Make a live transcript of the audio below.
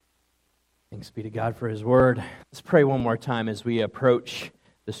Thanks be to God for His Word. Let's pray one more time as we approach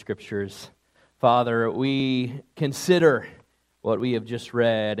the Scriptures. Father, we consider what we have just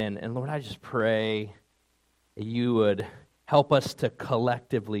read, and Lord, I just pray that you would help us to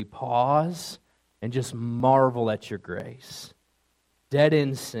collectively pause and just marvel at your grace. Dead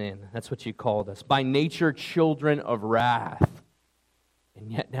in sin, that's what you called us. By nature, children of wrath.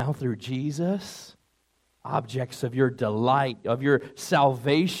 And yet now through Jesus, objects of your delight, of your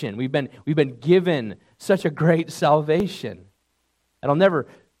salvation. We've been given such a great salvation that'll never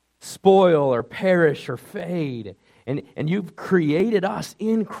spoil or perish or fade. And you've created us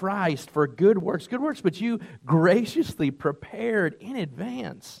in Christ for good works which you graciously prepared in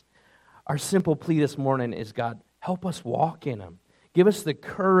advance. Our simple plea this morning is, God, help us walk in them. Give us the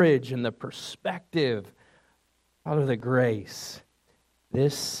courage and the perspective, Father, the grace.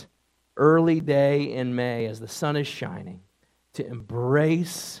 This early day in May, as the sun is shining, to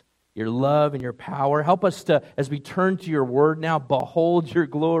embrace your love and your power. Help us to, as we turn to your word now, behold your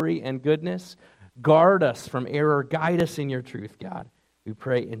glory and goodness. Guard us from error. Guide us in your truth, God. We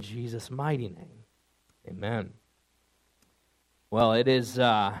pray in Jesus' mighty name. Amen. Well, it is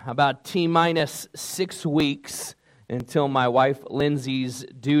about T-minus 6 weeks until my wife Lindsay's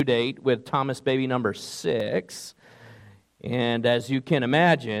due date with Thomas baby number 6. And as you can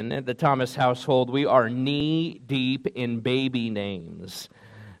imagine, at the Thomas household, we are knee-deep in baby names.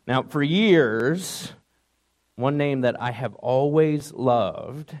 Now, for years, one name that I have always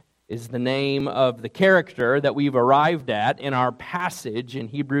loved is the name of the character that we've arrived at in our passage in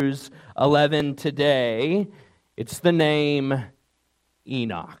Hebrews 11 today. It's the name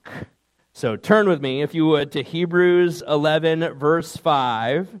Enoch. So turn with me, if you would, to Hebrews 11, verse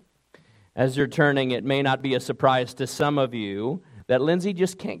 5. As you're turning, it may not be a surprise to some of you that Lindsay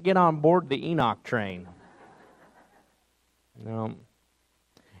just can't get on board the Enoch train. No.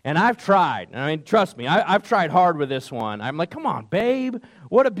 And I've tried. I mean, trust me, I've tried hard with this one. I'm like, come on, babe.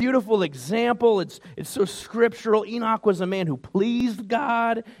 What a beautiful example. It's so scriptural. Enoch was a man who pleased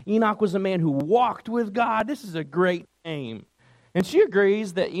God. Enoch was a man who walked with God. This is a great name. And she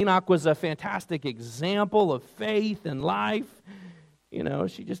agrees that Enoch was a fantastic example of faith and life. You know,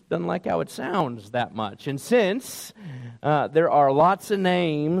 she just doesn't like how it sounds that much. And since there are lots of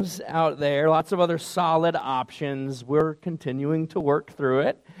names out there, lots of other solid options, we're continuing to work through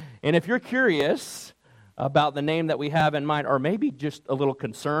it. And if you're curious about the name that we have in mind, or maybe just a little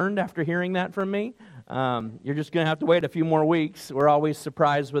concerned after hearing that from me, you're just going to have to wait a few more weeks. We're always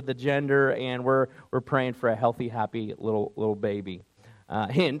surprised with the gender, and we're praying for a healthy, happy little baby.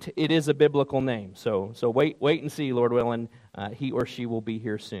 Hint, it is a biblical name, so wait and see, Lord willing. He or she will be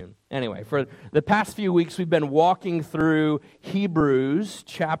here soon. Anyway, for the past few weeks, we've been walking through Hebrews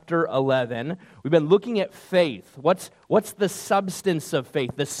chapter 11. We've been looking at faith. What's the substance of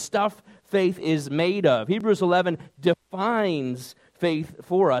faith? The stuff faith is made of. Hebrews 11 defines faith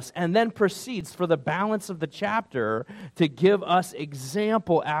for us and then proceeds for the balance of the chapter to give us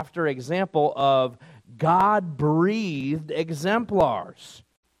example after example of God-breathed exemplars.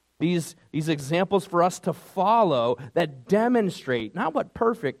 These examples for us to follow that demonstrate not what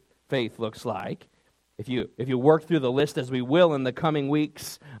perfect faith looks like. If you work through the list, as we will in the coming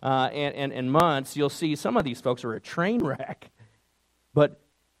weeks and months, you'll see some of these folks are a train wreck. But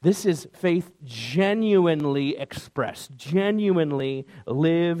this is faith genuinely expressed, genuinely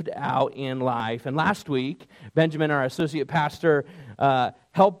lived out in life. And last week, Benjamin, our associate pastor,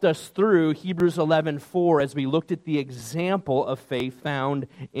 helped us through Hebrews 11:4 as we looked at the example of faith found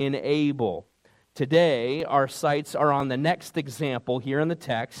in Abel. Today, our sights are on the next example here in the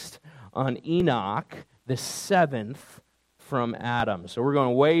text, on Enoch, the seventh from Adam. So we're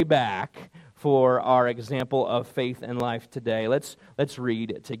going way back for our example of faith and life today. Let's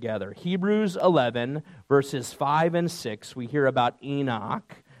read together. Hebrews 11, verses 5 and 6, we hear about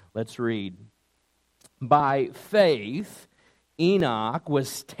Enoch. Let's read. By faith, Enoch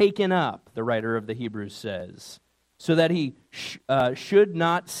was taken up, the writer of the Hebrews says, so that he should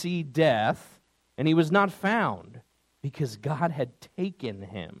not see death, and he was not found, because God had taken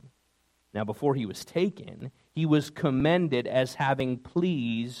him. Now, before he was taken, he was commended as having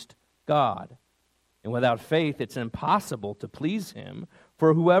pleased God. And without faith, it's impossible to please him,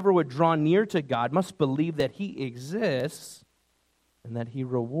 for whoever would draw near to God must believe that he exists and that he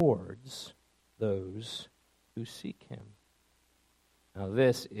rewards those who seek him. Now,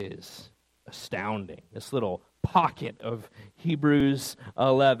 this is astounding, this little pocket of Hebrews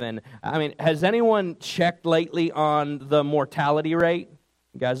 11. I mean, has anyone checked lately on the mortality rate?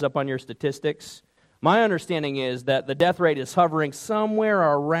 You guys up on your statistics? My understanding is that the death rate is hovering somewhere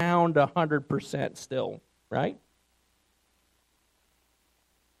around 100% still, right?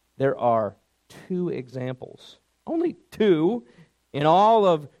 There are two examples. Only two in all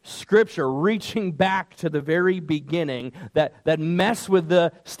of Scripture, reaching back to the very beginning, that mess with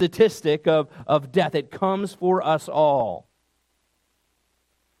the statistic of death. It comes for us all.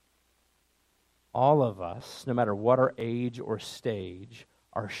 All of us, no matter what our age or stage,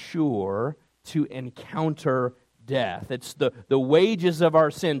 are sure to encounter death. It's the wages of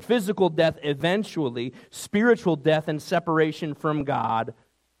our sin, physical death eventually, spiritual death and separation from God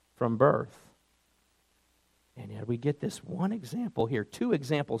from birth. And yet we get this one example here, two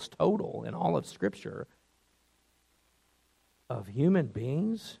examples total in all of Scripture of human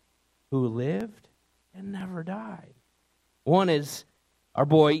beings who lived and never died. One is our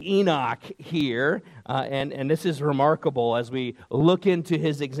boy Enoch here, and this is remarkable as we look into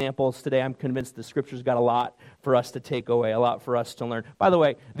his examples today. I'm convinced the Scripture's got a lot for us to take away, a lot for us to learn. By the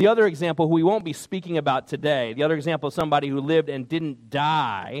way, the other example who we won't be speaking about today, the other example of somebody who lived and didn't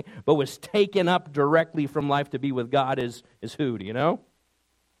die, but was taken up directly from life to be with God is who, do you know?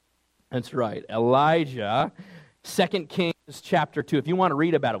 That's right, Elijah. 2 Kings chapter 2. If you want to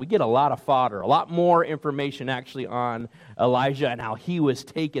read about it, we get a lot of fodder, a lot more information actually on Elijah and how he was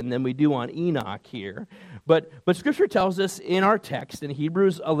taken than we do on Enoch here. But Scripture tells us in our text in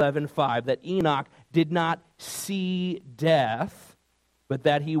Hebrews 11:5 that Enoch did not see death, but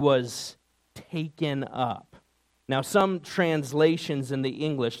that he was taken up. Now, some translations in the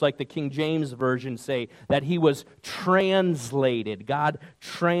English, like the King James Version, say that he was translated. God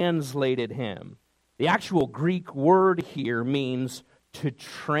translated him. The actual Greek word here means to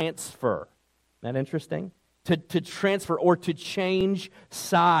transfer. Isn't that interesting? To transfer or to change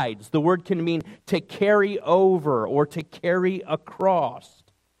sides. The word can mean to carry over or to carry across.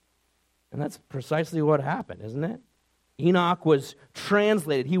 And that's precisely what happened, isn't it? Enoch was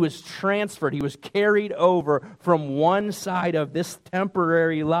translated. He was transferred. He was carried over from one side of this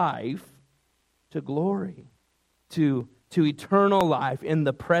temporary life to glory, to eternal life in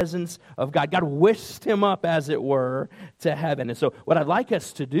the presence of God. God whisked him up, as it were, to heaven. And so what I'd like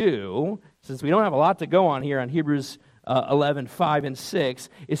us to do, since we don't have a lot to go on here on Hebrews 11:5 and 6,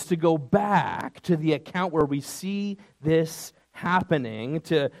 is to go back to the account where we see this happening,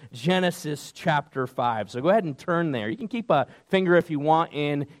 to Genesis chapter 5. So go ahead and turn there. You can keep a finger if you want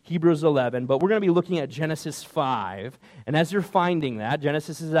in Hebrews 11, but we're going to be looking at Genesis 5. And as you're finding that,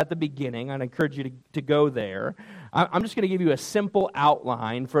 Genesis is at the beginning. I'd encourage you to go there. I'm just going to give you a simple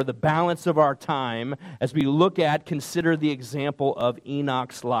outline for the balance of our time as we consider the example of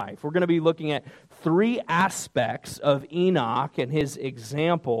Enoch's life. We're going to be looking at three aspects of Enoch and his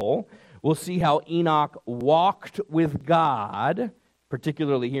example. We'll see how Enoch walked with God,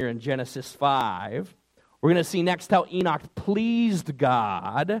 particularly here in Genesis 5. We're going to see next how Enoch pleased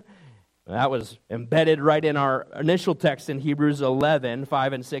God. That was embedded right in our initial text in Hebrews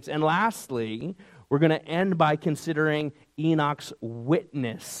 11:5 and 6. And lastly, we're going to end by considering Enoch's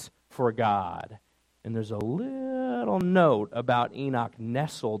witness for God. And there's a little note about Enoch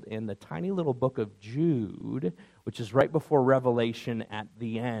nestled in the tiny little book of Jude, which is right before Revelation at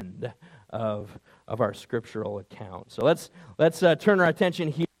the end of our scriptural account. So let's turn our attention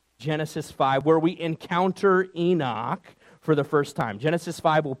here to Genesis 5, where we encounter Enoch for the first time. Genesis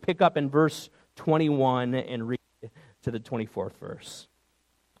 5, we'll pick up in verse 21 and read to the 24th verse.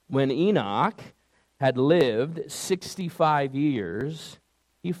 When Enoch had lived 65 years,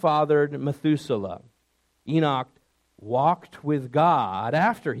 he fathered Methuselah. Enoch walked with God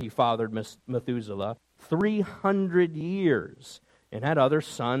after he fathered Methuselah 300 years and had other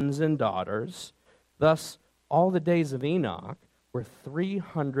sons and daughters. Thus, all the days of Enoch were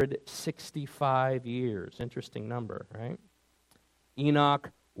 365 years. Interesting number, right? Enoch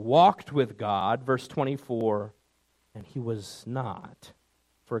walked with God, verse 24, and he was not,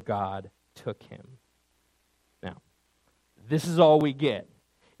 for God took him. Now, this is all we get.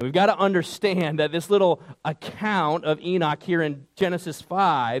 And we've got to understand that this little account of Enoch here in Genesis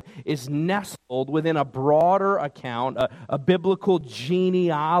 5 is nestled within a broader account, a biblical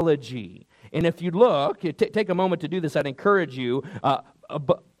genealogy. And if you look, take a moment to do this, I'd encourage you,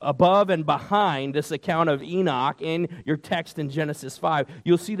 above and behind this account of Enoch in your text in Genesis 5,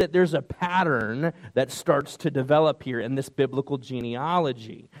 you'll see that there's a pattern that starts to develop here in this biblical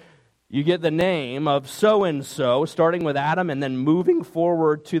genealogy. You get the name of so-and-so, starting with Adam and then moving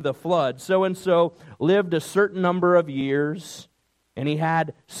forward to the flood. So-and-so lived a certain number of years, and he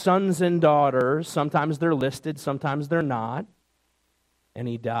had sons and daughters. Sometimes they're listed, sometimes they're not. And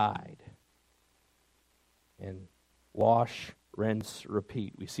he died. And wash, rinse,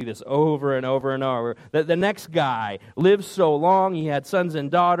 repeat. We see this over and over and over. The next guy lived so long, he had sons and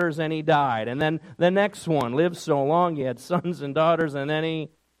daughters, and he died. And then the next one lived so long, he had sons and daughters, and then he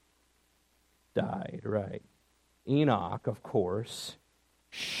died, right? Enoch, of course,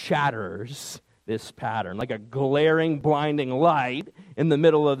 shatters this pattern like a glaring, blinding light in the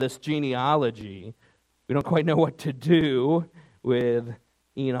middle of this genealogy. We don't quite know what to do with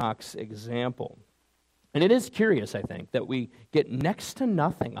Enoch's example. And it is curious, I think, that we get next to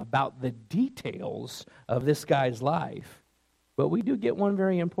nothing about the details of this guy's life, but we do get one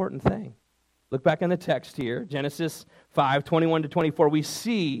very important thing. Look back in the text here, Genesis 5:21-24. We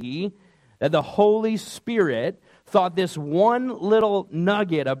see that the Holy Spirit thought this one little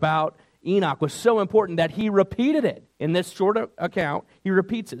nugget about Enoch was so important that he repeated it. In this short account, he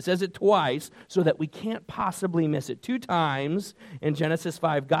repeats it, says it twice, so that we can't possibly miss it. 2 times in Genesis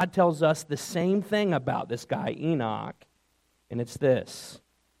 5, God tells us the same thing about this guy, Enoch, and it's this,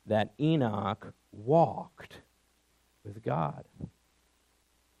 that Enoch walked with God.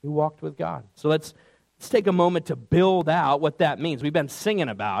 He walked with God. So let's take a moment to build out what that means. We've been singing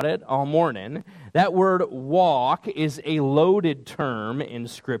about it all morning. That word walk is a loaded term in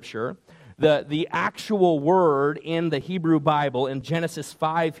Scripture. The actual word in the Hebrew Bible in Genesis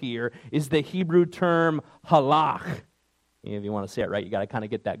 5 here is the Hebrew term halach. If you want to say it right, you got to kind of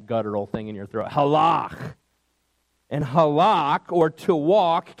get that guttural thing in your throat. Halach. And halach, or to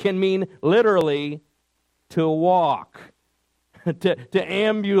walk, can mean literally to walk. To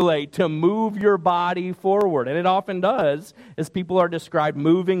ambulate, to move your body forward. And it often does, as people are described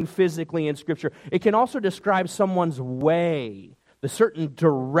moving physically in Scripture. It can also describe someone's way, the certain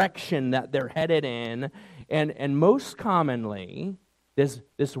direction that they're headed in. And most commonly,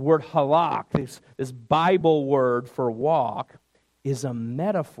 this word halach, this Bible word for walk, is a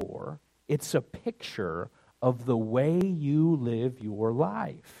metaphor. It's a picture of the way you live your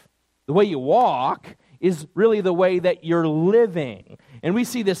life. The way you walk is really the way that you're living. And we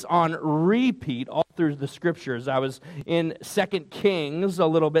see this on repeat all through the Scriptures. I was in 2 Kings a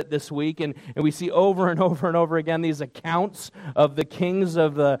little bit this week, and we see over and over and over again these accounts of the kings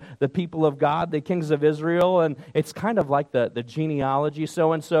of the people of God, the kings of Israel, and it's kind of like the genealogy.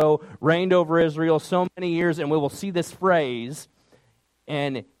 So-and-so reigned over Israel so many years, and we will see this phrase,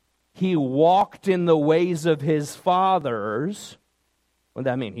 and he walked in the ways of his fathers. What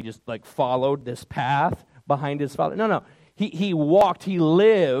does that mean? He just followed this path behind his father? No. He walked, he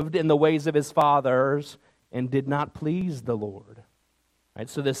lived in the ways of his fathers and did not please the Lord. Right?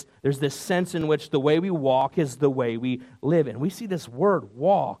 So there's this sense in which the way we walk is the way we live. And we see this word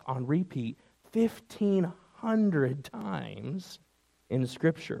walk on repeat 1,500 times in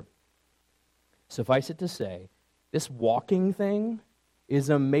Scripture. Suffice it to say, this walking thing is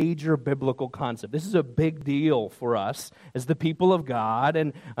a major biblical concept. This is a big deal for us as the people of God,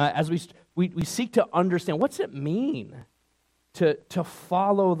 and as we seek to understand, what's it mean to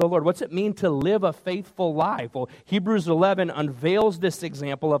follow the Lord? What's it mean to live a faithful life? Well, Hebrews 11 unveils this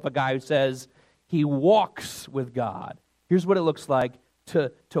example of a guy who says he walks with God. Here's what it looks like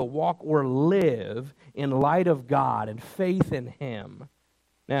to walk or live in light of God and faith in Him.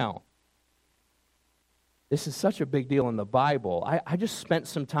 Now, this is such a big deal in the Bible. I just spent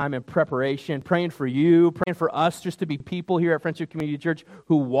some time in preparation, praying for you, praying for us just to be people here at Friendship Community Church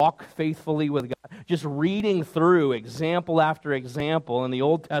who walk faithfully with God. Just reading through example after example in the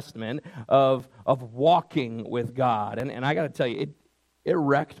Old Testament of walking with God. And I got to tell you, it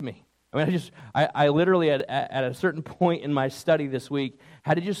wrecked me. I mean, I literally at a certain point in my study this week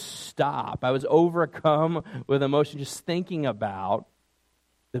had to just stop. I was overcome with emotion just thinking about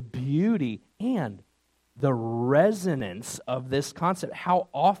the beauty and the resonance of this concept, how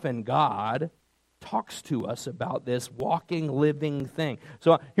often God talks to us about this walking, living thing.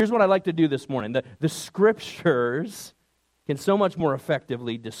 So here's what I'd like to do this morning. The Scriptures can so much more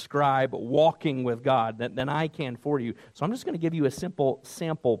effectively describe walking with God than I can for you. So I'm just going to give you a simple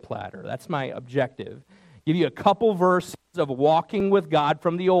sample platter. That's my objective. Give you a couple verses of walking with God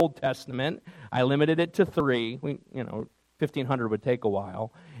from the Old Testament. I limited it to 3. 1,500 would take a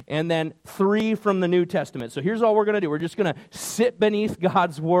while. And then 3 from the New Testament. So here's all we're going to do. We're just going to sit beneath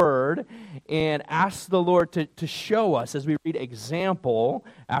God's Word and ask the Lord to show us as we read example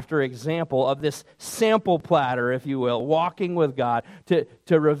after example of this sample platter, if you will, walking with God,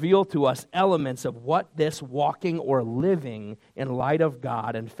 to reveal to us elements of what this walking or living in light of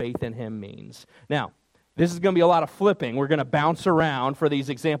God and faith in Him means. Now, this is going to be a lot of flipping. We're going to bounce around for these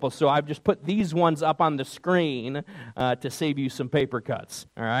examples. So I've just put these ones up on the screen to save you some paper cuts.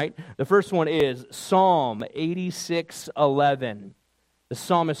 All right? The first one is Psalm 86:11. The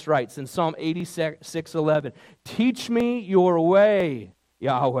psalmist writes in Psalm 86:11, "Teach me your way,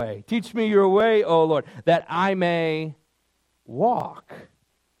 Yahweh. Teach me your way, O Lord, that I may walk.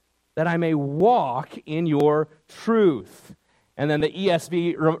 That I may walk in your truth." And then the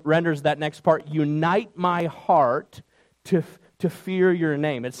ESV renders that next part, unite my heart to fear your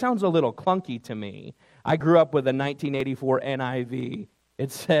name. It sounds a little clunky to me. I grew up with a 1984 NIV.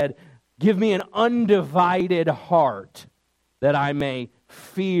 It said, give me an undivided heart that I may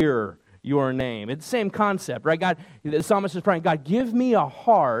fear your name. It's the same concept, right? God, the psalmist is praying, God, give me a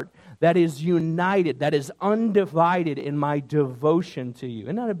heart that is united, that is undivided in my devotion to you.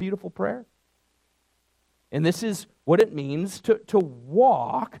 Isn't that a beautiful prayer? And this is what it means to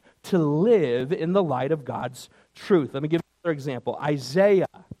walk, to live in the light of God's truth. Let me give you another example. Isaiah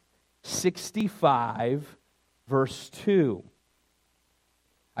 65, verse 2.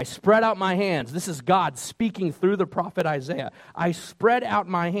 I spread out my hands. This is God speaking through the prophet Isaiah. I spread out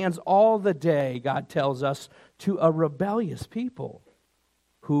my hands all the day, God tells us, to a rebellious people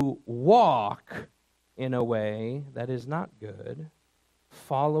who walk in a way that is not good,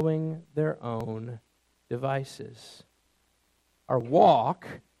 following their own devices. Our walk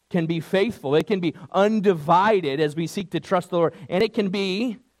can be faithful. It can be undivided as we seek to trust the Lord. And it can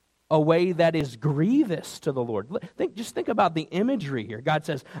be a way that is grievous to the Lord. Just think about the imagery here. God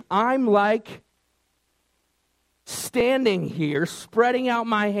says, I'm like standing here, spreading out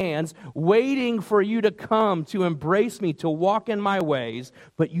my hands, waiting for you to come, to embrace me, to walk in my ways,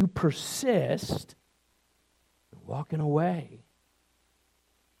 but you persist in walking away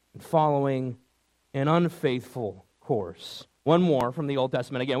and following an unfaithful course. One more from the Old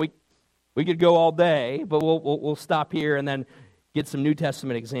Testament. Again, we could go all day, but we'll stop here and then get some New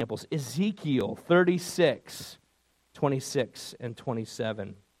Testament examples. Ezekiel 36, 26 and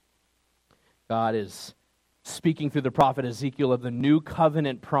 27. God is speaking through the prophet Ezekiel of the new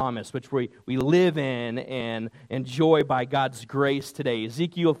covenant promise, which we live in and enjoy by God's grace today.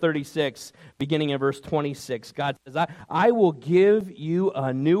 Ezekiel 36, beginning in verse 26, God says, I will give you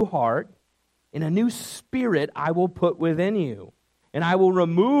a new heart, and a new spirit I will put within you. And I will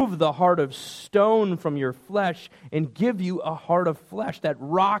remove the heart of stone from your flesh and give you a heart of flesh, that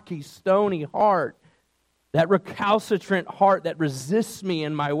rocky, stony heart, that recalcitrant heart that resists me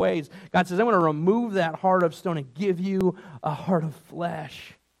in my ways. God says, I'm going to remove that heart of stone and give you a heart of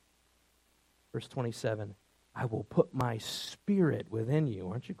flesh. Verse 27, I will put my spirit within you,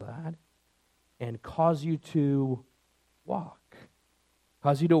 aren't you glad? And cause you to walk.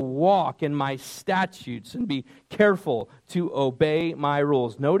 Cause you to walk in my statutes and be careful to obey my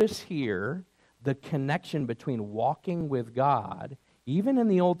rules. Notice here the connection between walking with God, even in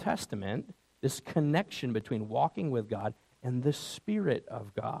the Old Testament, this connection between walking with God and the Spirit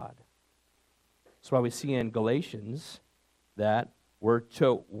of God. That's why we see in Galatians that we're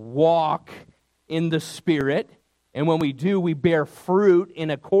to walk in the Spirit, and when we do, we bear fruit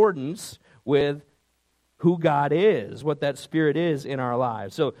in accordance with who God is, what that Spirit is in our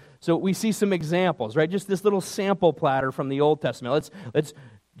lives. So we see some examples, right? Just this little sample platter from the Old Testament. Let's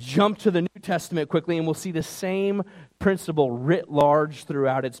jump to the New Testament quickly, and we'll see the same principle writ large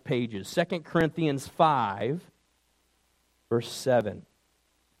throughout its pages. 2 Corinthians 5, verse 7.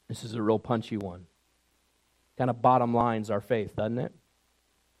 This is a real punchy one. Kind of bottom lines our faith, doesn't it?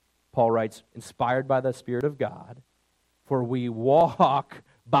 Paul writes, inspired by the Spirit of God, for we walk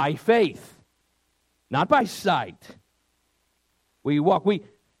by faith, not by sight. We walk.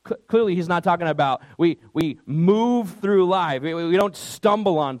 Clearly, he's not talking about we move through life. We don't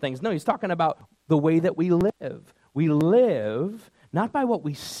stumble on things. No, he's talking about the way that we live. We live not by what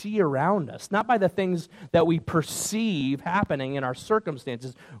we see around us, not by the things that we perceive happening in our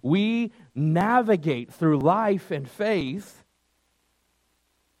circumstances. We navigate through life and faith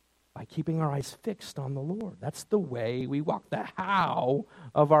by keeping our eyes fixed on the Lord. That's the way we walk, the how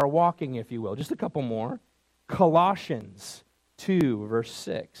of our walking, if you will. Just a couple more. Colossians 2, verse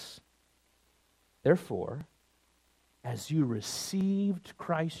 6. Therefore, as you received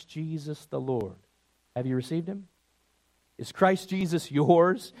Christ Jesus the Lord, have you received him? Is Christ Jesus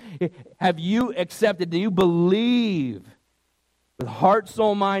yours? Have you accepted? Do you believe with heart,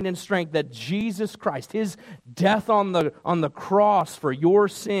 soul, mind, and strength that Jesus Christ, his death on the cross for your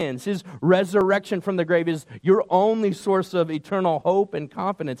sins, his resurrection from the grave is your only source of eternal hope and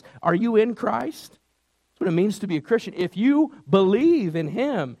confidence? Are you in Christ? That's what it means to be a Christian. If you believe in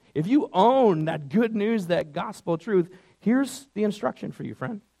him, if you own that good news, that gospel truth, here's the instruction for you,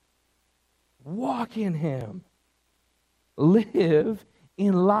 friend. Walk in him. Live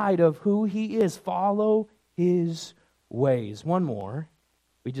in light of who he is. Follow his ways. One more.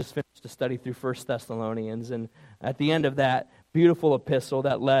 We just finished a study through 1 Thessalonians, and at the end of that beautiful epistle,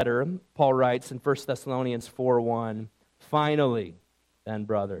 that letter, Paul writes in 1 Thessalonians 4:1, finally, then,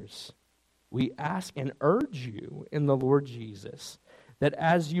 brothers, we ask and urge you in the Lord Jesus that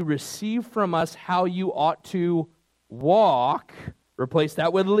as you receive from us how you ought to walk, replace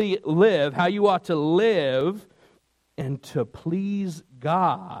that with live, how you ought to live and to please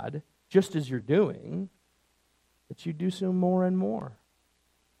God, just as you're doing, that you do so more and more.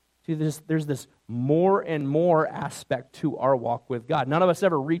 See, there's this more and more aspect to our walk with God. None of us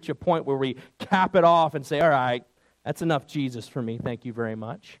ever reach a point where we cap it off and say, all right, that's enough Jesus for me, thank you very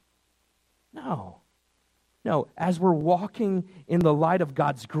much. No, as we're walking in the light of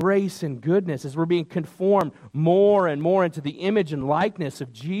God's grace and goodness, as we're being conformed more and more into the image and likeness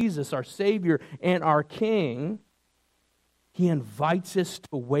of Jesus, our Savior and our King, He invites us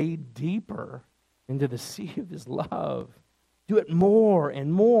to wade deeper into the sea of His love. Do it more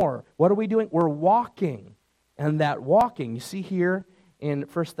and more. What are we doing? We're walking. And that walking, you see here in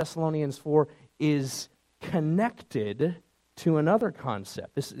 1 Thessalonians 4, is connected to another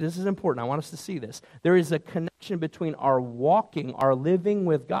concept. This is important. I want us to see this. There is a connection between our walking, our living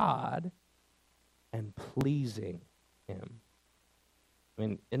with God, and pleasing Him. I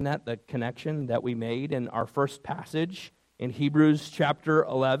mean, isn't that the connection that we made in our first passage in Hebrews chapter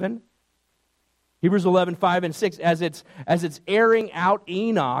 11? Hebrews 11, 5 and 6, as it's airing out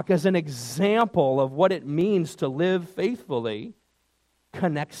Enoch as an example of what it means to live faithfully,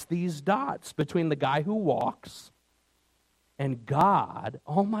 connects these dots between the guy who walks and God,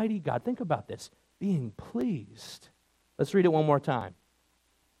 Almighty God. Think about this, being pleased. Let's read it one more time.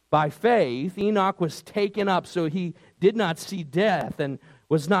 By faith, Enoch was taken up, so he did not see death and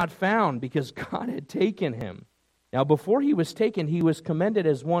was not found because God had taken him. Now, before he was taken, he was commended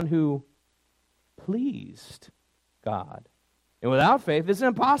as one who pleased God. And without faith, it's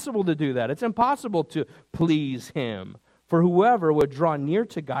impossible to do that. It's impossible to please Him. For whoever would draw near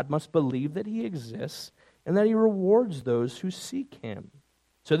to God must believe that He exists and that He rewards those who seek Him.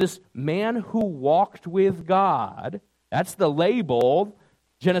 So this man who walked with God, that's the label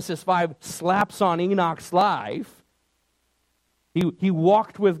Genesis 5 slaps on Enoch's life. He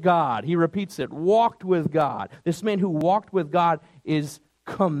walked with God. He repeats it, walked with God. This man who walked with God is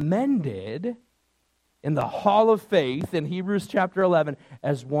commended in the hall of faith in Hebrews chapter 11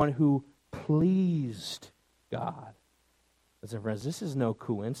 as one who pleased God. Listen, friends, this is no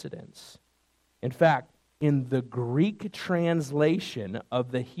coincidence. In fact, in the Greek translation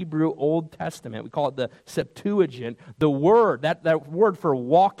of the Hebrew Old Testament, we call it the Septuagint, the word, that word for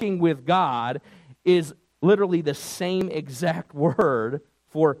walking with God is literally the same exact word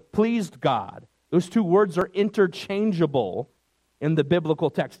for pleased God. Those two words are interchangeable in the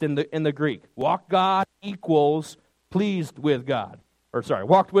biblical text, in the Greek. Walk God equals pleased with God.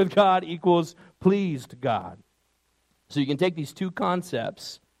 Walked with God equals pleased God. So you can take these two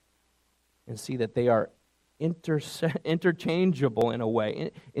concepts and see that they are interchangeable in a way,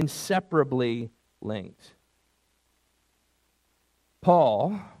 inseparably linked.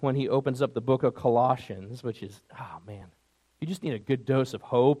 Paul, when he opens up the book of Colossians, which is, you just need a good dose of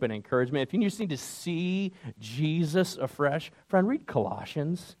hope and encouragement. If you just need to see Jesus afresh, friend, read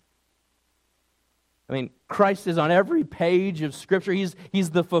Colossians. I mean, Christ is on every page of Scripture. He's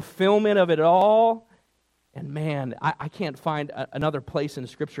the fulfillment of it all. And man, I can't find another place in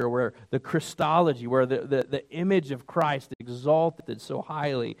Scripture where the Christology, where the image of Christ is exalted so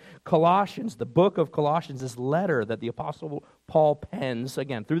highly. Colossians, the book of Colossians, this letter that the Apostle Paul pens,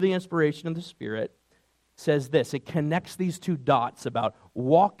 again, through the inspiration of the Spirit, says this. It connects these two dots about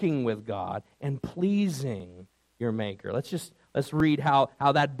walking with God and pleasing your Maker. Let's read how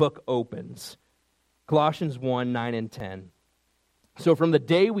that book opens. Colossians 1, 9 and 10. So from the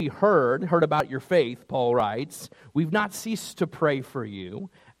day we heard about your faith, Paul writes, we've not ceased to pray for you,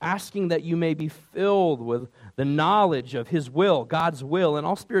 asking that you may be filled with the knowledge of His will, God's will, and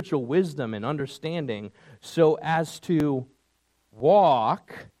all spiritual wisdom and understanding, so as to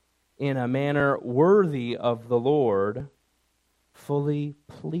walk in a manner worthy of the Lord, fully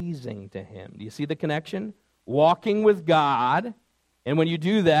pleasing to Him. Do you see the connection? Walking with God, and when you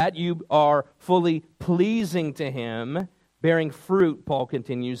do that, you are fully pleasing to Him, bearing fruit, Paul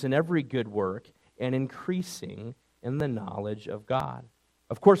continues, in every good work, and increasing in the knowledge of God.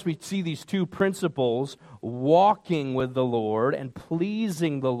 Of course, we see these two principles, walking with the Lord and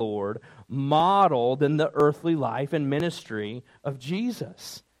pleasing the Lord, modeled in the earthly life and ministry of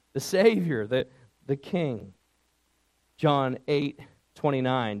Jesus, the Savior, the King. John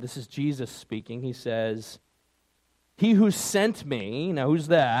 8:29, this is Jesus speaking. He says, He who sent me, now who's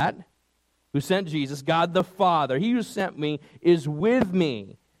that? Who sent Jesus? God the Father. He who sent me is with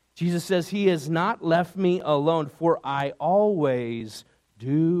me. Jesus says, He has not left me alone, for I always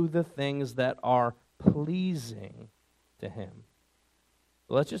do the things that are pleasing to Him.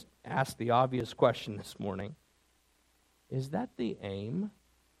 So let's just ask the obvious question this morning. Is that the aim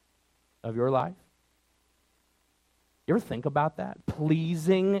of your life? You ever think about that?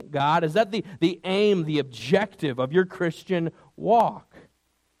 Pleasing God? Is that the aim, the objective of your Christian walk?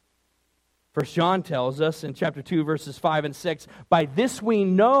 1 John tells us in chapter 2, verses 5 and 6, by this we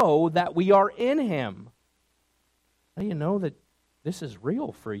know that we are in him. How do you know that this is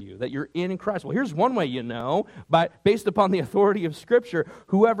real for you, that you're in Christ? Well, here's one way you know, based upon the authority of Scripture.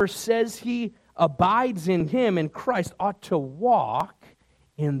 Whoever says he abides in him, in Christ, ought to walk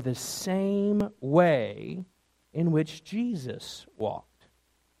in the same way in which Jesus walked.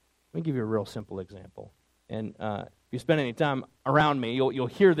 Let me give you a real simple example. And if you spend any time around me, you'll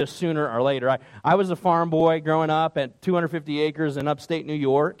hear this sooner or later. I was a farm boy growing up at 250 acres in upstate New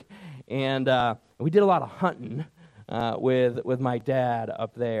York, and we did a lot of hunting with my dad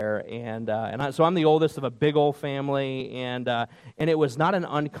up there. So I'm the oldest of a big old family, and it was not an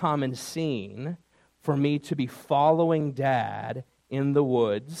uncommon scene for me to be following Dad in the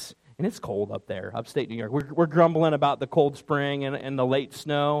woods. And it's cold up there, upstate New York. We're grumbling about the cold spring and the late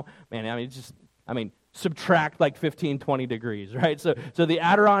snow. Man, subtract like 15, 20 degrees, right? So the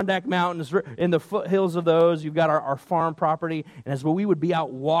Adirondack Mountains, in the foothills of those, you've got our farm property. And as we would be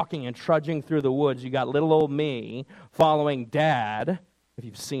out walking and trudging through the woods, you got little old me following Dad. If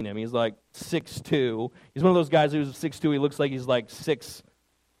you've seen him, he's like 6'2". He's one of those guys who's 6'2". He looks like he's like 6'100",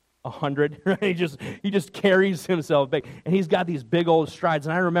 right? He just carries himself big. And he's got these big old strides.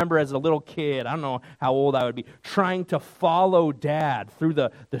 And I remember as a little kid, I don't know how old I would be, trying to follow Dad through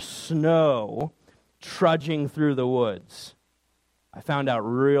the snow, trudging through the woods. I found out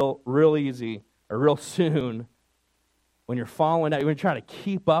real easy, or real soon, when you're following that, you're going to try to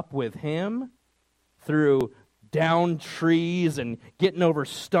keep up with him through down trees and getting over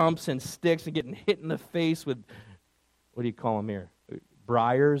stumps and sticks and getting hit in the face with, what do you call them here?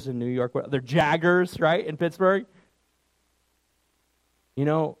 Briars in New York. They're jaggers, right, in Pittsburgh? You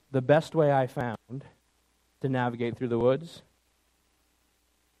know, the best way I found to navigate through the woods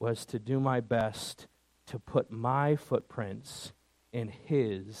was to do my best to put my footprints in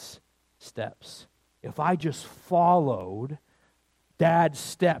his steps. If I just followed Dad's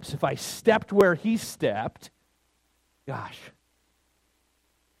steps, if I stepped where he stepped, gosh,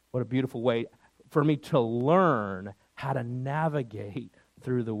 what a beautiful way for me to learn how to navigate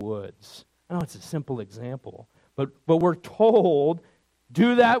through the woods. I know it's a simple example, but we're told,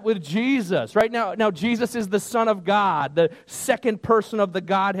 do that with Jesus. Right now Jesus is the Son of God, the second person of the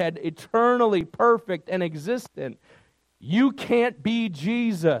Godhead, eternally perfect and existent. You can't be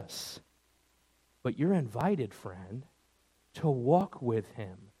Jesus, but you're invited, friend, to walk with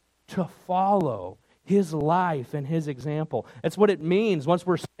him, to follow his life and his example. That's what it means once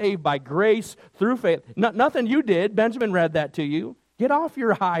we're saved by grace through faith. Nothing you did. Benjamin read that to you. Get off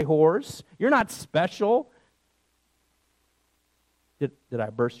your high horse. You're not special. Did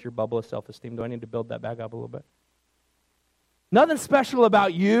I burst your bubble of self-esteem? Do I need to build that back up a little bit? Nothing special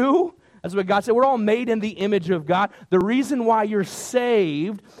about you. That's what God said. We're all made in the image of God. The reason why you're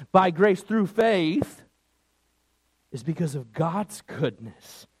saved by grace through faith is because of God's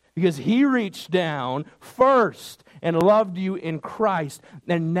goodness. Because he reached down first and loved you in Christ.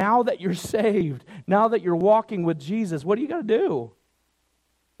 And now that you're saved, now that you're walking with Jesus, what do you got to do?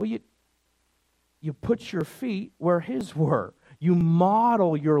 Well, you put your feet where his were. You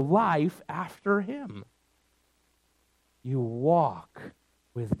model your life after him. You walk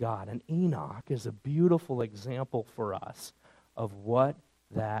with God. And Enoch is a beautiful example for us of what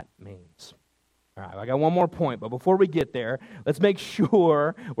that means. All right, I got one more point, but before we get there, let's make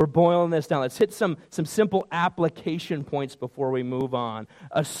sure we're boiling this down. Let's hit some simple application points before we move on.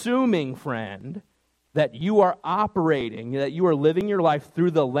 Assuming, friend, that you are operating, that you are living your life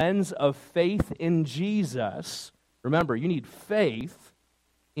through the lens of faith in Jesus. Remember, you need faith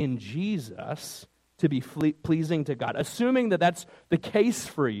in Jesus to be pleasing to God. Assuming that that's the case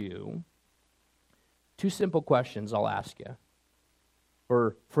for you, two simple questions I'll ask you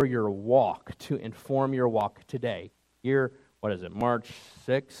for your walk, to inform your walk today. Year, what is it, March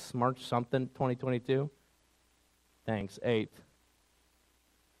 6th, March something, 2022? Thanks, 8th.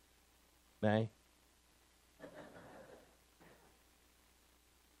 May.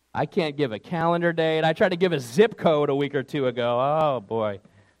 I can't give a calendar date. I tried to give a zip code a week or two ago. Oh, boy.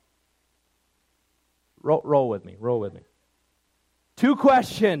 Roll with me. Two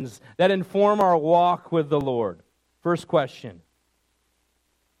questions that inform our walk with the Lord. First question.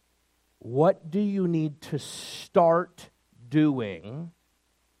 What do you need to start doing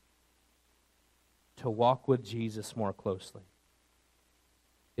to walk with Jesus more closely?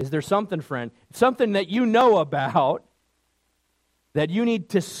 Is there something, friend, something that you know about that you need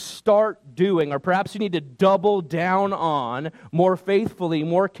to start doing, or perhaps you need to double down on more faithfully,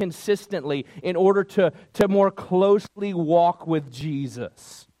 more consistently, in order to more closely walk with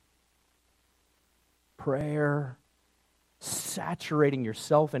Jesus? Prayer, saturating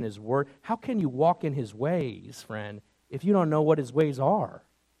yourself in His Word. How can you walk in His ways, friend, if you don't know what His ways are?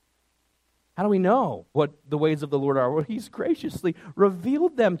 How do we know what the ways of the Lord are? Well, He's graciously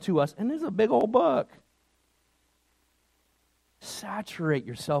revealed them to us, and there's a big old book. Saturate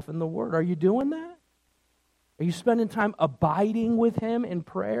yourself in the Word. Are you doing that? Are you spending time abiding with Him in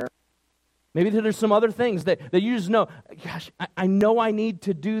prayer? Maybe there's some other things that you just know, gosh, I know I need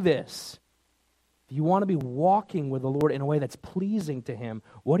to do this. If you want to be walking with the Lord in a way that's pleasing to Him,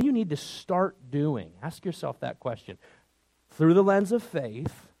 what do you need to start doing? Ask yourself that question. Through the lens of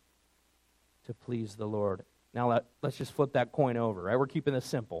faith, to please the Lord. Now let's just flip that coin over, right? We're keeping this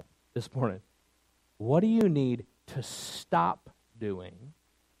simple this morning. What do you need to stop doing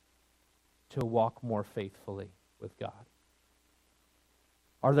to walk more faithfully with God?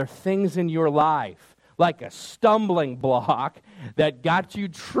 Are there things in your life, like a stumbling block, that got you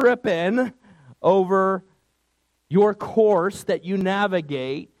tripping over your course that you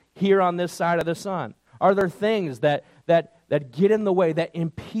navigate here on this side of the sun? Are there things that get in the way, that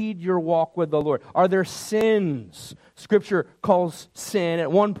impede your walk with the Lord? Are there sins? Scripture calls sin,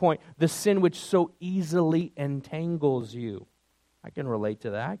 at one point, the sin which so easily entangles you. I can relate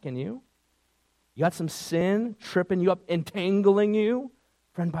to that, can you? You got some sin tripping you up, entangling you?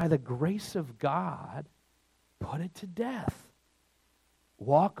 Friend, by the grace of God, put it to death.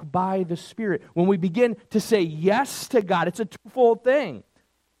 Walk by the Spirit. When we begin to say yes to God, it's a twofold thing.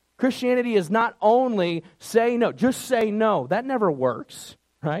 Christianity is not only say no, just say no. That never works,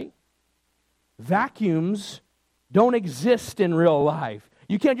 right? Vacuums don't exist in real life.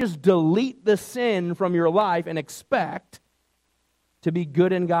 You can't just delete the sin from your life and expect to be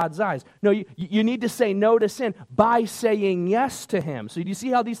good in God's eyes. No, you need to say no to sin by saying yes to Him. So do you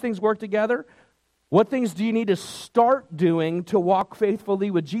see how these things work together? What things do you need to start doing to walk faithfully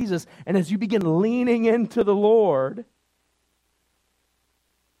with Jesus? And as you begin leaning into the Lord,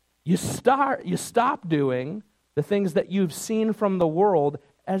 you stop doing the things that you've seen from the world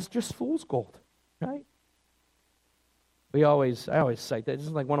as just fool's gold, right? I always cite that. This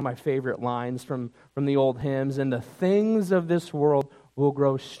is like one of my favorite lines from the old hymns. And the things of this world will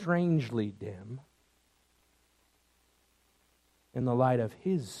grow strangely dim in the light of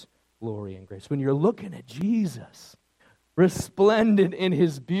His glory and grace. When you're looking at Jesus, resplendent in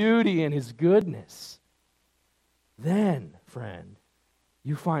His beauty and His goodness, then, friend,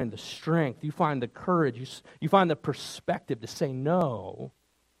 you find the strength, you find the courage, you find the perspective to say no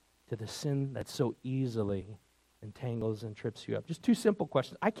to the sin that so easily entangles and trips you up. Just two simple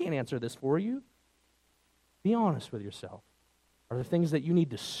questions. I can't answer this for you. Be honest with yourself. Are there things that you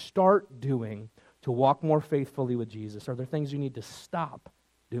need to start doing to walk more faithfully with Jesus? Are there things you need to stop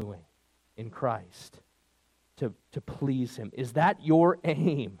doing in Christ to please Him? Is that your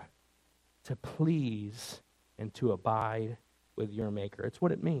aim, to please and to abide with your Maker? It's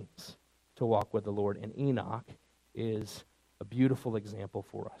what it means to walk with the Lord, and Enoch is a beautiful example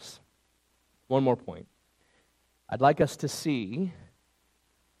for us. One more point. I'd like us to see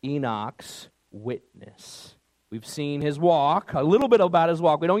Enoch's witness. We've seen his walk, a little bit about his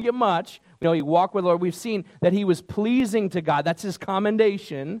walk. We don't get much. We know he walked with the Lord. We've seen that he was pleasing to God. That's his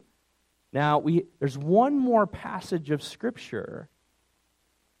commendation. Now, there's one more passage of Scripture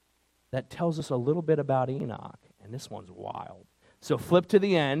that tells us a little bit about Enoch, and this one's wild. So flip to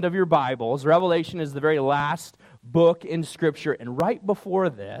the end of your Bibles. Revelation is the very last book in Scripture, and right before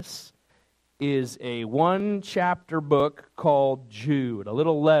this is a one-chapter book called Jude, a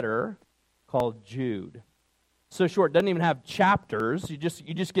little letter called Jude. So short, doesn't even have chapters. You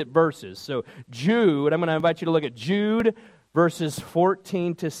just get verses. So Jude, I'm going to invite you to look at Jude verses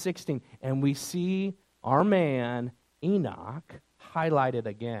 14 to 16, and we see our man Enoch highlighted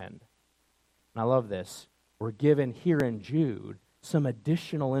again. And I love this. We're given here in Jude some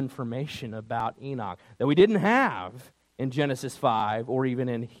additional information about Enoch that we didn't have in Genesis 5 or even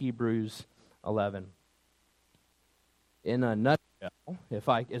in Hebrews 11. In a nutshell,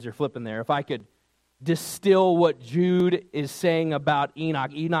 as you're flipping there, if I could distill what Jude is saying about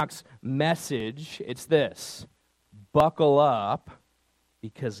Enoch, Enoch's message, it's this: buckle up,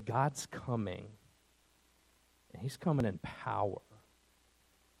 because God's coming. And He's coming in power.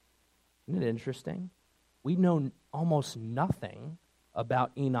 Isn't it interesting? We know almost nothing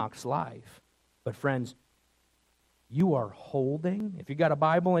about Enoch's life. But friends, you are holding, if you got a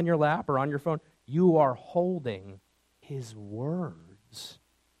Bible in your lap or on your phone, you are holding His words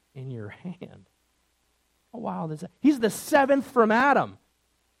in your hand. How wild is that? He's the seventh from Adam.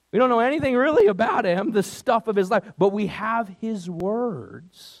 We don't know anything really about him, the stuff of his life, but we have his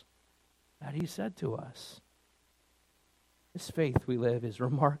words that he said to us. This faith we live is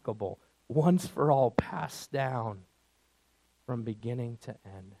remarkable, once for all passed down from beginning to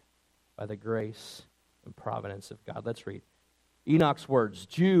end by the grace and providence of God. Let's read Enoch's words,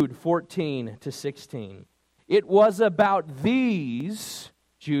 Jude 14-16. It was about these,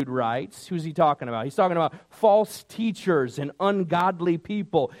 Jude writes. Who's he talking about? He's talking about false teachers and ungodly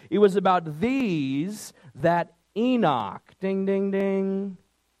people. It was about these that Enoch, ding, ding, ding,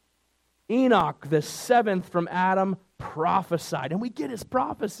 Enoch, the seventh from Adam, prophesied. And we get his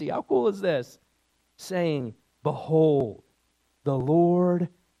prophecy. How cool is this? Saying, behold, the Lord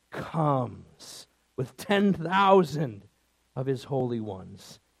comes with 10,000 of his holy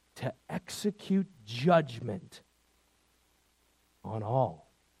ones to execute judgment on all,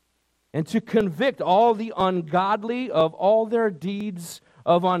 and to convict all the ungodly of all their deeds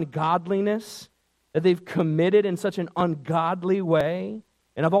of ungodliness that they've committed in such an ungodly way,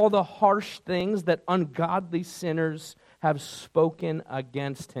 and of all the harsh things that ungodly sinners have spoken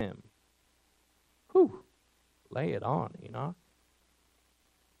against him. Whew. Lay it on, Enoch.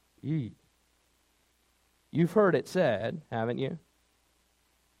 You've heard it said, haven't you?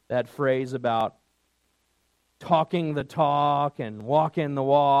 That phrase about talking the talk and walking the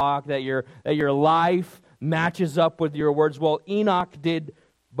walk, that your life matches up with your words. Well, Enoch did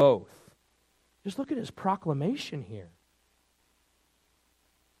both. Just look at his proclamation here.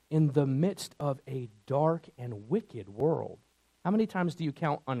 In the midst of a dark and wicked world. How many times do you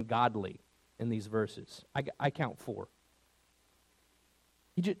count ungodly in these verses? I count 4.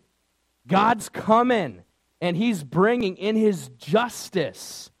 God's coming, and he's bringing in his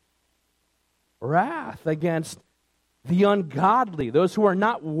justice wrath against the ungodly, those who are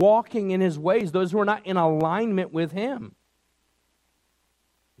not walking in his ways, those who are not in alignment with him.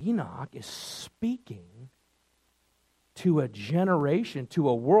 Enoch is speaking to a generation, to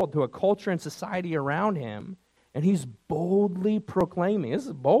a world, to a culture and society around him, and he's boldly proclaiming. This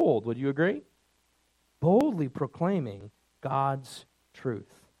is bold, would you agree? Boldly proclaiming God's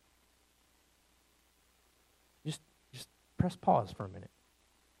truth. Just press pause for a minute.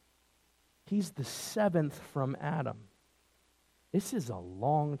 He's the seventh from Adam. This is a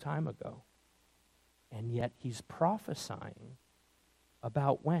long time ago. And yet he's prophesying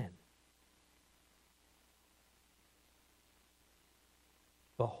about when?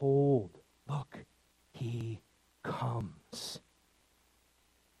 Behold, look, he comes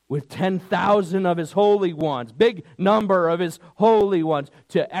with 10,000 of his holy ones, big number of his holy ones,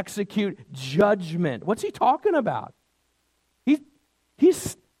 to execute judgment. What's he talking about?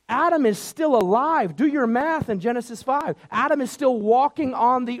 Adam is still alive. Do your math in Genesis 5. Adam is still walking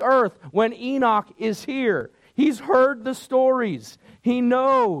on the earth when Enoch is here. He's heard the stories. He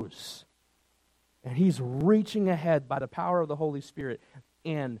knows. And he's reaching ahead by the power of the Holy Spirit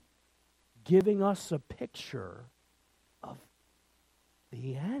and giving us a picture of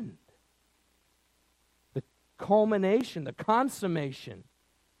the end. The culmination, the consummation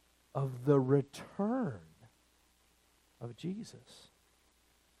of the return of Jesus.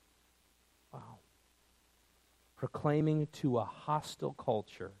 Wow. Proclaiming to a hostile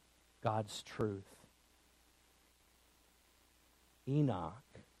culture God's truth. Enoch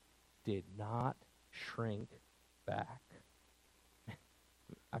did not shrink back.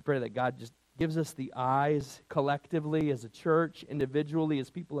 I pray that God just gives us the eyes collectively as a church, individually as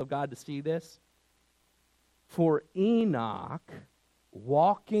people of God to see this. For Enoch,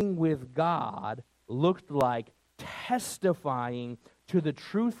 walking with God looked like testifying to the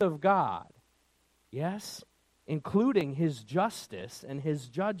truth of God. Yes, including his justice and his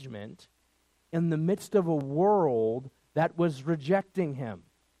judgment in the midst of a world that was rejecting him.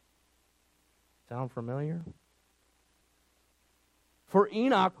 Sound familiar? For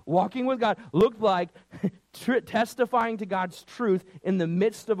Enoch, walking with God looked like testifying to God's truth in the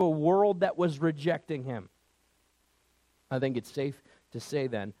midst of a world that was rejecting him. I think it's safe to say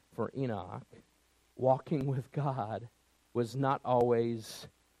then, for Enoch, walking with God was not always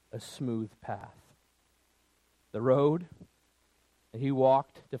a smooth path. The road that he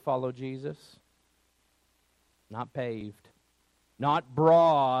walked to follow Jesus, not paved, not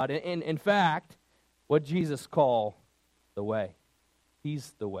broad. In fact, what Jesus call the way.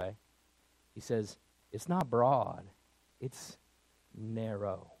 He's the way. He says, it's not broad, it's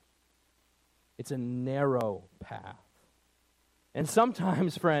narrow. It's a narrow path. And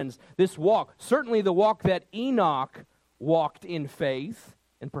sometimes, friends, this walk, certainly the walk that Enoch walked in faith,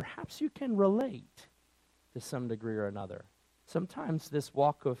 and perhaps you can relate to some degree or another. Sometimes this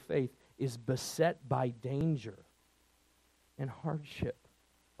walk of faith is beset by danger and hardship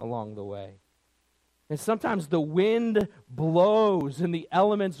along the way. And sometimes the wind blows and the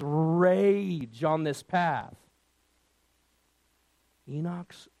elements rage on this path.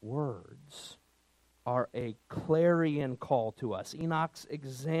 Enoch's words are a clarion call to us. Enoch's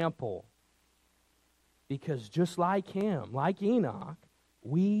example. Because just like him, like Enoch,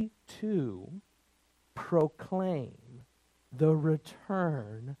 we too proclaim the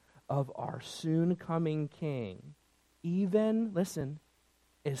return of our soon-coming King. Even, listen,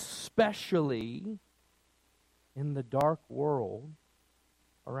 especially in the dark world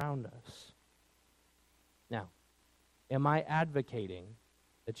around us. Now, am I advocating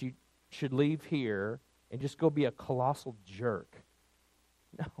that you should leave here and just go be a colossal jerk?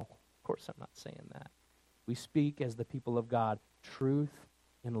 No, of course I'm not saying that. We speak as the people of God, truth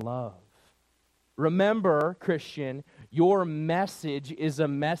and love. Remember, Christian, your message is a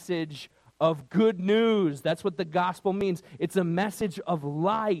message of good news. That's what the gospel means. It's a message of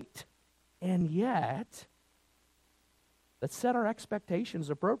light. And yet, let's set our expectations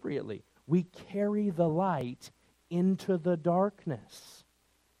appropriately. We carry the light into the darkness.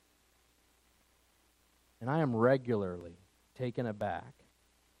 And I am regularly taken aback,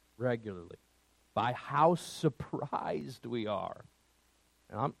 regularly, by how surprised we are.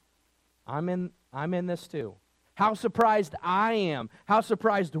 And I'm in this too. How surprised I am, how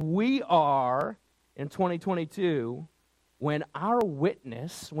surprised we are in 2022 when our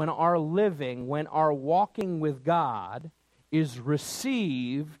witness, when our living, when our walking with God is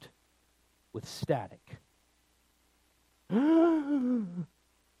received with static.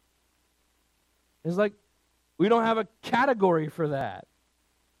 It's like we don't have a category for that.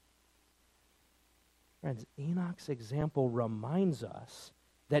 Friends, Enoch's example reminds us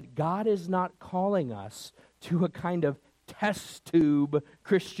that God is not calling us to a kind of test tube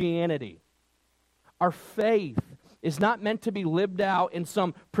Christianity. Our faith is not meant to be lived out in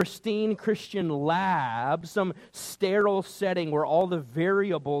some pristine Christian lab, some sterile setting where all the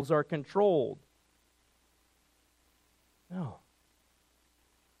variables are controlled. No.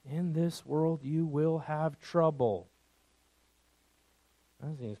 In this world, you will have trouble.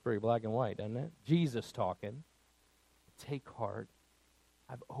 That seems pretty black and white, doesn't it? Jesus talking. Take heart.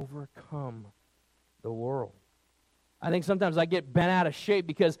 I've overcome the world. I think sometimes I get bent out of shape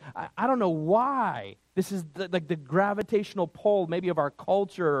because I don't know why. This is like the gravitational pull maybe of our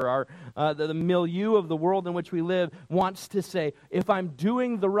culture, the milieu of the world in which we live wants to say, if I'm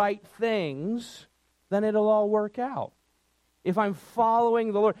doing the right things, then it'll all work out. If I'm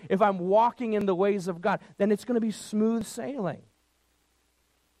following the Lord, if I'm walking in the ways of God, then it's going to be smooth sailing.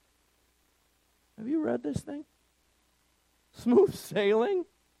 Have you read this thing? Smooth sailing?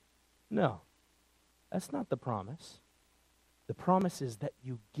 No, that's not the promise. The promise is that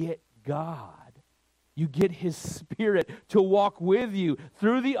you get God. You get His Spirit to walk with you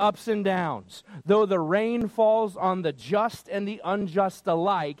through the ups and downs. Though the rain falls on the just and the unjust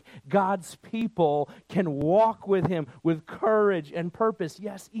alike, God's people can walk with Him with courage and purpose,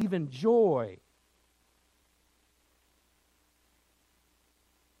 yes, even joy.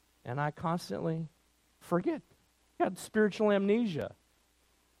 And I constantly forget. I got spiritual amnesia.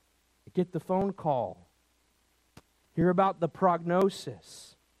 I get the phone call. Hear about the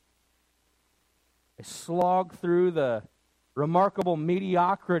prognosis. I slog through the remarkable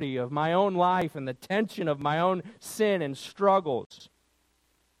mediocrity of my own life and the tension of my own sin and struggles.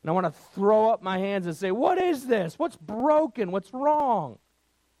 And I want to throw up my hands and say, what is this? What's broken? What's wrong?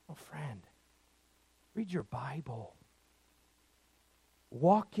 Oh, friend, read your Bible.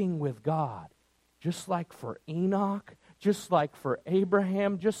 Walking with God, just like for Enoch, just like for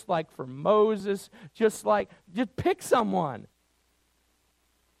Abraham, just like for Moses, just pick someone.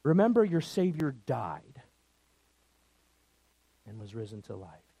 Remember, your Savior died and was risen to life.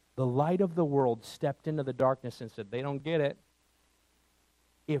 The light of the world stepped into the darkness and said, they don't get it.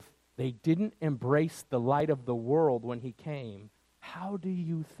 If they didn't embrace the light of the world when He came, how do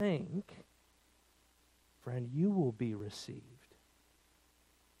you think, friend, you will be received?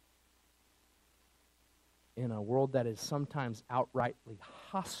 In a world that is sometimes outrightly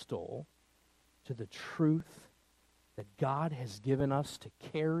hostile to the truth that God has given us to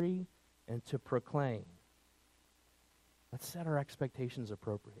carry and to proclaim. Let's set our expectations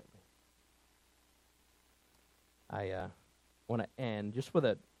appropriately. I want to end just with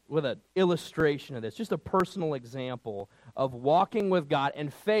an illustration of this, just a personal example of walking with God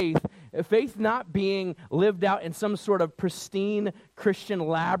and faith not being lived out in some sort of pristine Christian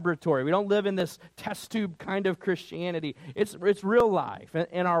laboratory. We don't live in this test tube kind of Christianity. It's real life.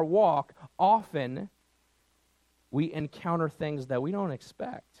 In our walk, often we encounter things that we don't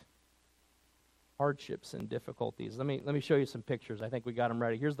expect. hardships and difficulties. Let me show you some pictures. I think we got them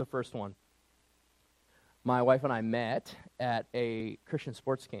ready. Here's the first one. My wife and I met at a Christian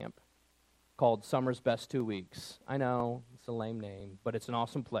sports camp called Summer's Best 2 Weeks. I know, it's a lame name, but it's an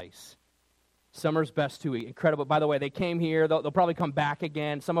awesome place. Summer's Best 2 Weeks. Incredible. By the way, they came here. They'll probably come back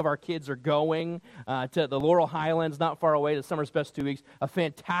again. Some of our kids are going to the Laurel Highlands, not far away, to Summer's Best 2 Weeks. A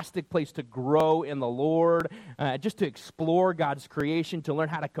fantastic place to grow in the Lord, just to explore God's creation, to learn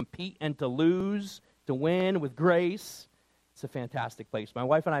how to compete and to lose, to win with grace. It's a fantastic place. My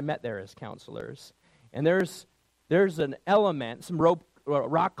wife and I met there as counselors. And there's an element, some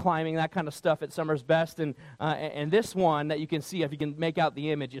rock climbing, that kind of stuff at Summer's Best. And this one that you can see, if you can make out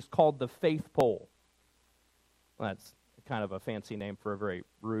the image, is called the faith pole. Well, that's kind of a fancy name for a very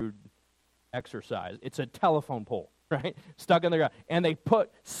rude exercise. It's a telephone pole, right? Stuck in the ground. And they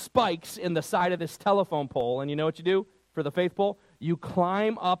put spikes in the side of this telephone pole. And you know what you do for the faith pole? You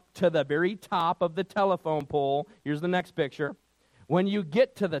climb up to the very top of the telephone pole. Here's the next picture. When you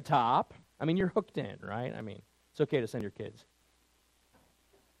get to the top, I mean, you're hooked in, right? I mean, it's okay to send your kids.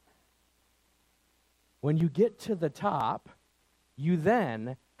 When you get to the top, you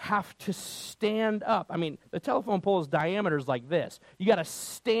then have to stand up. I mean, the telephone pole's diameter is like this. You got to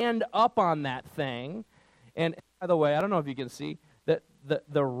stand up on that thing. And by the way, I don't know if you can see that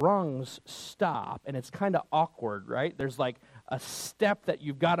the rungs stop, and it's kind of awkward, right? There's like a step that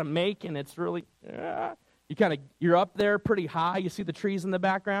you've got to make, and it's really you're up there pretty high. You see the trees in the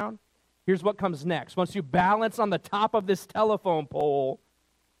background? Here's what comes next. Once you balance on the top of this telephone pole,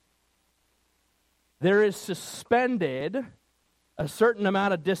 there is suspended a certain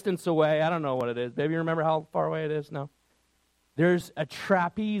amount of distance away. I don't know what it is. Maybe you remember how far away it is? No. There's a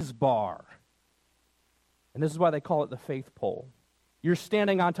trapeze bar. And this is why they call it the faith pole. You're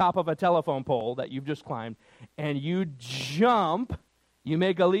standing on top of a telephone pole that you've just climbed, and you jump, you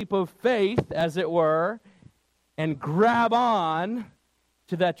make a leap of faith, as it were, and grab on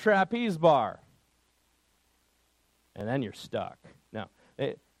to that trapeze bar. And then you're stuck. No,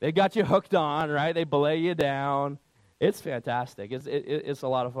 they got you hooked on, right? They belay you down. It's fantastic. It's a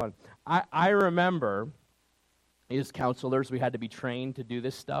lot of fun. I remember, as counselors, we had to be trained to do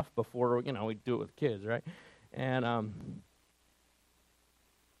this stuff before, we do it with kids, right? And,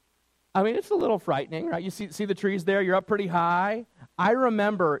 I mean, it's a little frightening, right? You see the trees there? You're up pretty high. I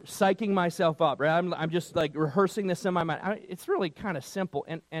remember psyching myself up, right? I'm just like rehearsing this in my mind. It's really kind of simple.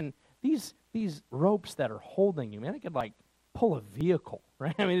 And these ropes that are holding you, man, they could like pull a vehicle,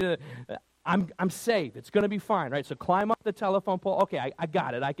 right? I mean, I'm safe. It's going to be fine, right? So climb up the telephone pole. Okay, I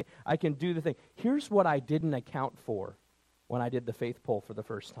got it. I can do the thing. Here's what I didn't account for when I did the faith pole for the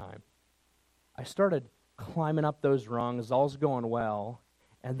first time. I started climbing up those rungs. All's going well.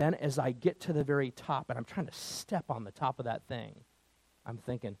 And then as I get to the very top, and I'm trying to step on the top of that thing, I'm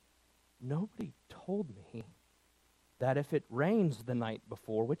thinking, nobody told me that if it rains the night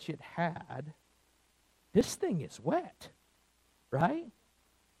before, which it had, this thing is wet, right?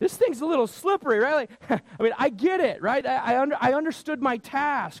 This thing's a little slippery, right? Like, I mean, I get it, right? I understood my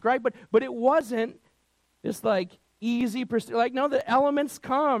task, right? But it wasn't this like easy, like, no, the elements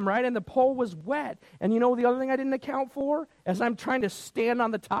come, right? And the pole was wet. And you know the other thing I didn't account for as I'm trying to stand on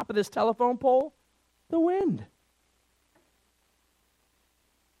the top of this telephone pole? The wind.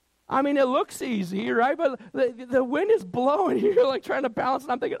 I mean, it looks easy, right? But the wind is blowing. You're like trying to balance,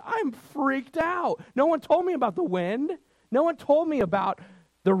 and I'm thinking, I'm freaked out. No one told me about the wind. No one told me about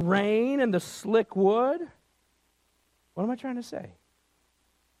the rain and the slick wood. What am I trying to say?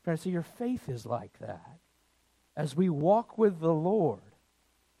 I'm trying to say your faith is like that. As we walk with the Lord,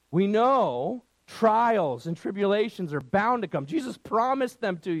 we know trials and tribulations are bound to come. Jesus promised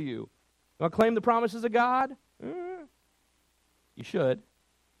them to you. You want to claim the promises of God? You should.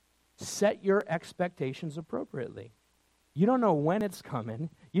 Set your expectations appropriately. You don't know when it's coming.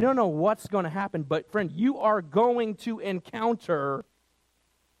 You don't know what's going to happen. But, friend, you are going to encounter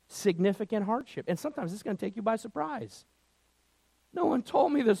significant hardship. And sometimes it's going to take you by surprise. No one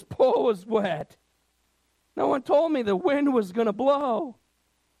told me this pole was wet. No one told me the wind was going to blow.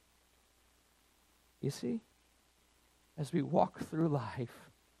 You see, as we walk through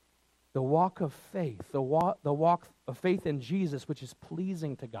life, the walk of faith, the walk of faith in Jesus, which is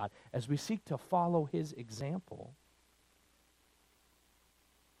pleasing to God, as we seek to follow his example,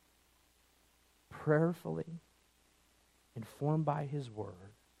 prayerfully, informed by his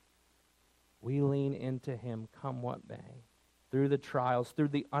word, we lean into him come what may. Through the trials, through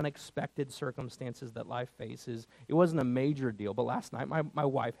the unexpected circumstances that life faces. It wasn't a major deal, but last night, my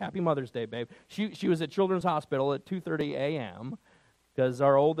wife, happy Mother's Day, babe, she was at Children's Hospital at 2:30 a.m., because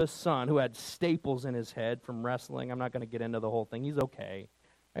our oldest son, who had staples in his head from wrestling, I'm not going to get into the whole thing, he's okay,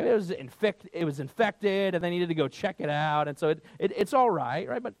 Maybe it was infected, and they needed to go check it out, and so it's all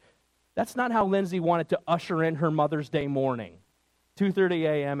right? But that's not how Lindsay wanted to usher in her Mother's Day morning, 2:30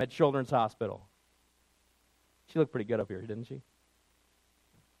 a.m. at Children's Hospital. She looked pretty good up here, didn't she?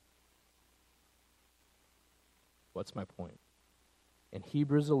 What's my point? In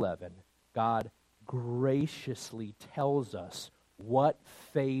Hebrews 11, God graciously tells us what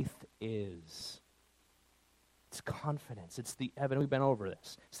faith is. It's confidence. It's the evidence. We've been over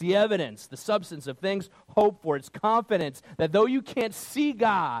this. It's the evidence, the substance of things hoped for. It's confidence that though you can't see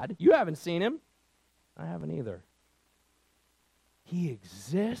God, you haven't seen him. I haven't either. He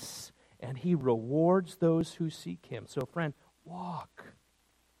exists and he rewards those who seek him. So friend, walk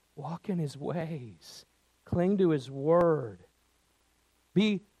in his ways. Cling to his word.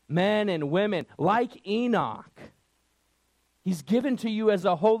 Be men and women like Enoch. He's given to you as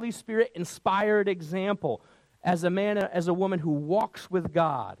a Holy Spirit inspired example. As a man, as a woman who walks with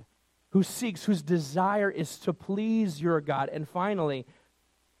God, who seeks, whose desire is to please your God. And finally,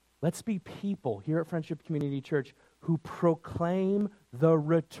 let's be people here at Friendship Community Church who proclaim the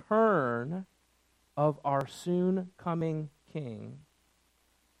return of our soon coming King,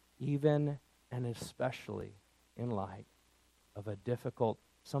 even and especially in light of a difficult,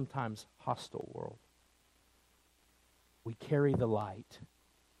 sometimes hostile world. We carry the light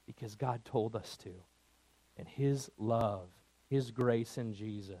because God told us to. And his love, his grace in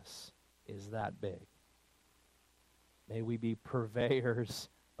Jesus is that big. May we be purveyors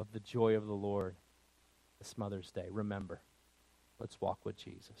of the joy of the Lord this Mother's Day. Remember, let's walk with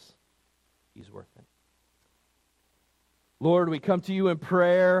Jesus. He's worth it. Lord, we come to you in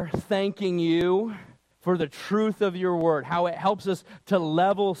prayer, thanking you for the truth of your word, how it helps us to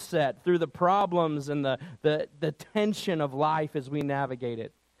level set through the problems and the tension of life as we navigate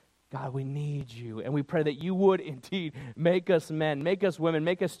it. God, we need you, and we pray that you would indeed make us men, make us women,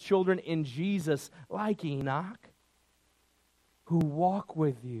 make us children in Jesus like Enoch, who walk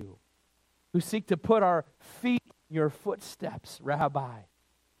with you, who seek to put our feet in your footsteps, Rabbi,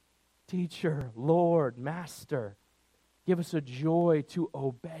 Teacher, Lord, Master. Give us a joy to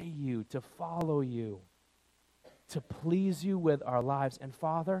obey you, to follow you, to please you with our lives. And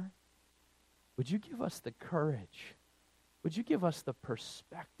Father, would you give us the courage? Would you give us the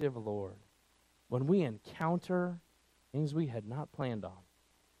perspective, Lord, when we encounter things we had not planned on,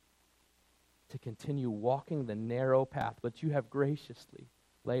 to continue walking the narrow path which you have graciously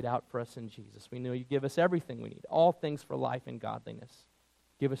laid out for us in Jesus. We know you give us everything we need, all things for life and godliness.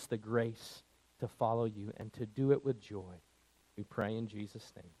 Give us the grace to follow you and to do it with joy. We pray in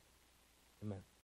Jesus' name. Amen.